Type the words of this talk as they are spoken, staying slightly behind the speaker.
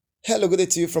Hello, good day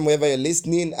to you from wherever you're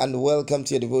listening, and welcome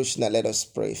to your devotional. Let us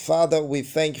pray. Father, we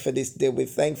thank you for this day. We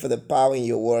thank you for the power in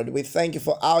your word. We thank you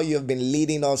for how you have been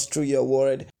leading us through your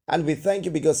word. And we thank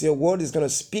you because your word is going to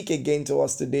speak again to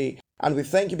us today. And we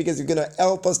thank you because you're going to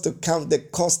help us to count the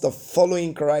cost of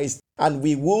following Christ. And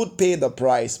we would pay the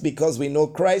price because we know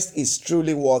Christ is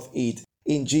truly worth it.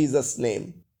 In Jesus'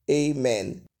 name,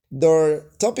 amen. The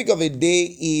topic of the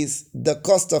day is the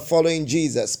cost of following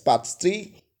Jesus, part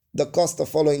 3. The cost of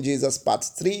following Jesus, part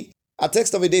 3. Our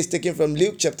text of the day is taken from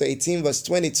Luke chapter 18, verse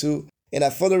 22, and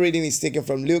our further reading is taken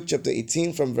from Luke chapter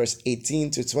 18, from verse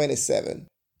 18 to 27.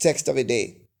 Text of the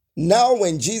day. Now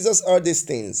when Jesus heard these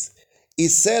things, he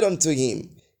said unto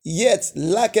him, Yet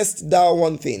lackest thou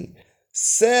one thing.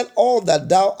 Sell all that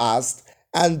thou hast,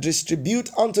 and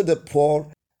distribute unto the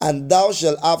poor, and thou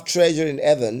shalt have treasure in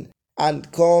heaven, and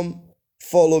come,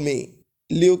 follow me.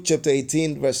 Luke chapter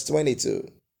 18, verse 22.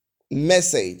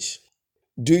 Message.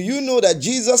 Do you know that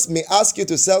Jesus may ask you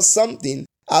to sell something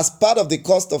as part of the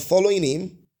cost of following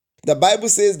him? The Bible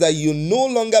says that you no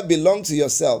longer belong to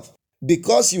yourself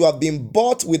because you have been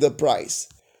bought with a price.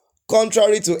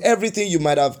 Contrary to everything you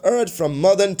might have heard from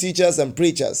modern teachers and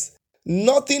preachers,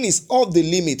 nothing is off the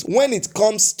limit when it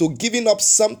comes to giving up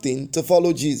something to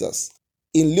follow Jesus.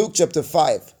 In Luke chapter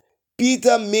 5,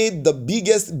 Peter made the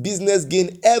biggest business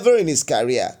gain ever in his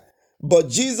career. But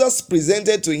Jesus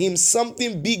presented to him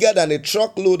something bigger than a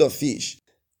truckload of fish.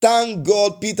 Thank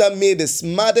God Peter made the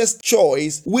smartest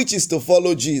choice, which is to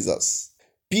follow Jesus.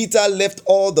 Peter left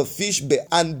all the fish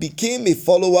and became a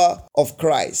follower of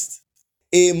Christ.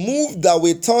 A move that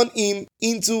will turn him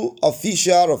into a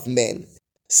fisher of men.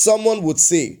 Someone would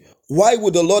say, why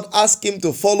would the Lord ask him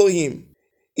to follow him?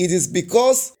 It is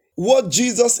because what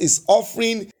Jesus is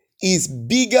offering is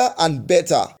bigger and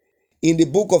better. In the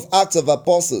book of Acts of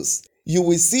Apostles, you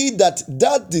will see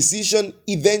that decision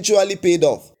eventually paid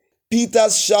off.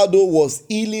 Peter's shadow was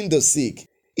healing the sick.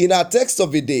 In our text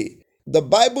of the day, the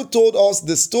Bible told us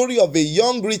the story of a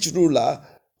young rich ruler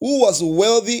who was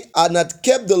wealthy and had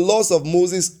kept the laws of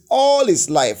Moses all his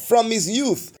life from his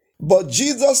youth. But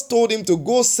Jesus told him to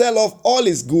go sell off all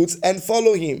his goods and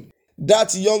follow him.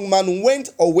 That young man went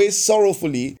away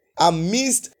sorrowfully and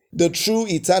missed the true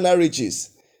eternal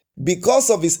riches. Because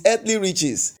of his earthly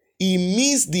riches, he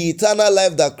missed the eternal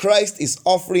life that Christ is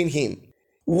offering him.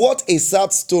 What a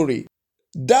sad story.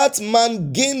 That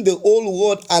man gained the whole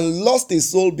world and lost his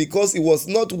soul because he was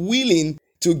not willing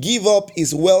to give up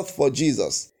his wealth for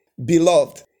Jesus.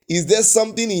 Beloved, is there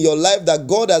something in your life that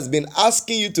God has been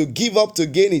asking you to give up to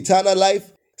gain eternal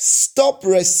life? Stop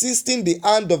resisting the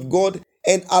hand of God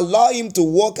and allow him to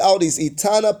work out his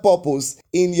eternal purpose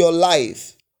in your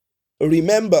life.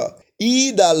 Remember,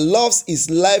 he that loves his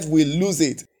life will lose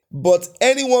it. But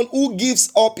anyone who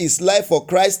gives up his life for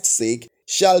Christ's sake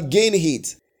shall gain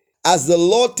it. Has the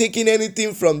Lord taken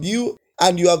anything from you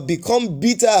and you have become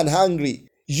bitter and hungry?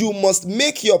 You must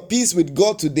make your peace with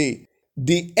God today.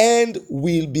 The end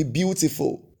will be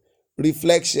beautiful.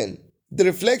 Reflection. The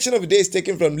reflection of the day is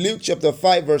taken from Luke chapter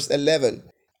 5 verse 11.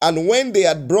 And when they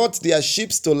had brought their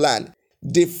ships to land,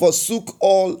 they forsook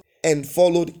all and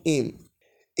followed him.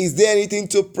 Is there anything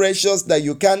too precious that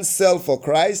you can't sell for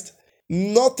Christ?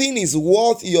 Nothing is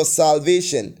worth your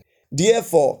salvation.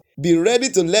 Therefore, be ready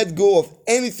to let go of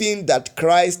anything that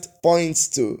Christ points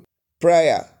to.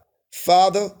 Prayer.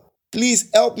 Father, please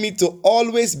help me to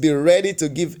always be ready to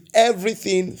give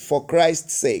everything for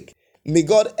Christ's sake. May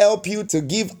God help you to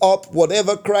give up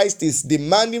whatever Christ is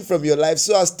demanding from your life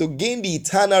so as to gain the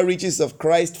eternal riches of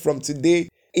Christ from today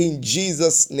in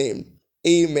Jesus' name.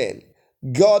 Amen.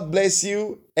 God bless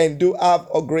you and do have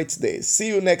a great day. See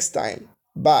you next time.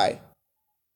 Bye.